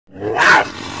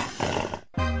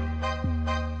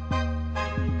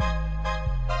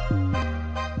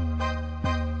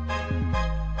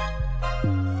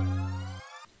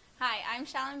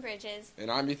Shallon Bridges. And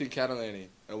I'm Ethan Catalani,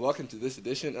 and welcome to this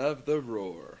edition of The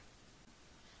Roar.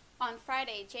 On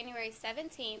Friday, January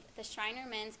 17th, the Schreiner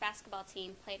men's basketball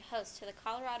team played host to the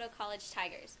Colorado College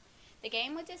Tigers. The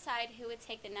game would decide who would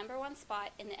take the #1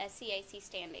 spot in the SCAC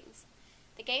standings.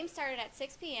 The game started at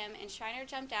 6 p.m. and Schreiner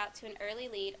jumped out to an early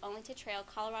lead only to trail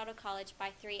Colorado College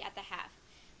by 3 at the half.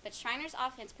 But Schreiner's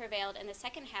offense prevailed in the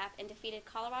second half and defeated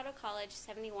Colorado College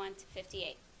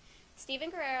 71-58. Steven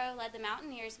Guerrero led the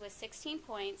Mountaineers with 16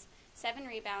 points, 7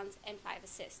 rebounds, and 5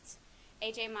 assists.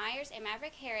 A.J. Myers and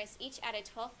Maverick Harris each added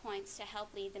 12 points to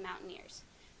help lead the Mountaineers.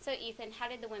 So Ethan, how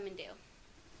did the women do?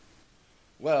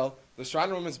 Well, the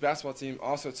Schreiner women's basketball team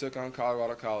also took on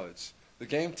Colorado College. The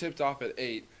game tipped off at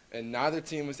 8, and neither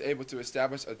team was able to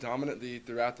establish a dominant lead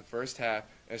throughout the first half,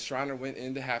 and Schreiner went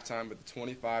into halftime with a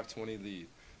 25-20 lead.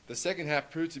 The second half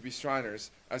proved to be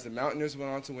Schreiner's, as the Mountaineers went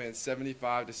on to win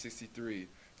 75-63.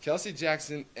 Kelsey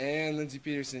Jackson and Lindsey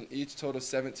Peterson each totaled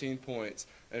 17 points,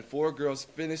 and 4 girls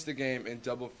finished the game in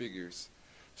double figures.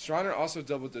 Schreiner also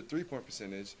doubled their three-point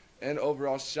percentage and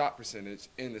overall shot percentage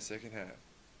in the second half.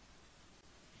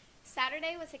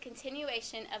 Saturday was a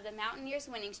continuation of the Mountaineers'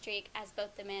 winning streak as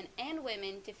both the men and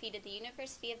women defeated the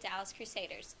University of Dallas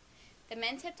Crusaders. The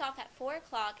men tipped off at 4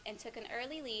 o'clock and took an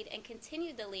early lead and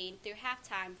continued the lead through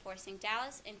halftime, forcing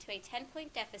Dallas into a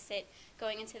 10-point deficit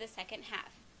going into the second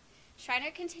half.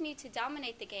 Schreiner continued to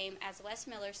dominate the game as Wes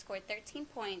Miller scored 13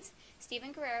 points,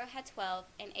 Steven Guerrero had 12,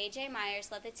 and A.J.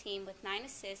 Myers led the team with 9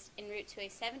 assists en route to a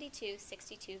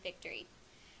 72-62 victory.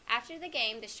 After the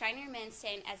game, the Schreiner men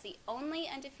stand as the only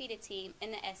undefeated team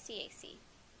in the SCAC.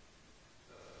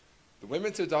 The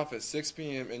women tipped off at 6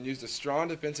 p.m. and used a strong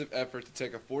defensive effort to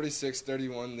take a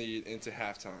 46-31 lead into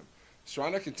halftime.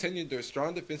 Schreiner continued their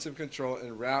strong defensive control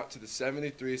en route to the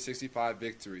 73-65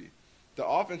 victory. The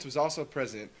offense was also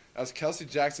present as Kelsey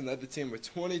Jackson led the team with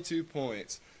 22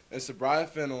 points and Sabria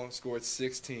Fennell scored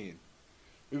 16.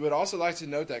 We would also like to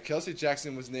note that Kelsey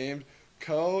Jackson was named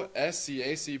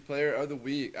Co-SCAC Player of the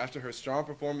Week after her strong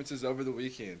performances over the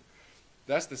weekend.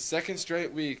 That's the second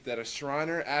straight week that a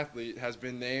Schreiner athlete has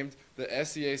been named the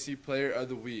SCAC Player of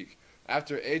the Week,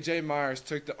 after A.J. Myers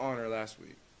took the honor last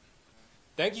week.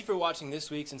 Thank you for watching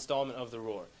this week's installment of The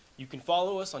Roar. You can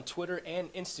follow us on Twitter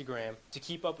and Instagram to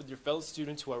keep up with your fellow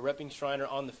students who are repping Schreiner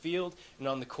on the field and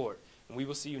on the court. And we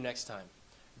will see you next time.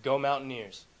 Go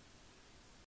Mountaineers!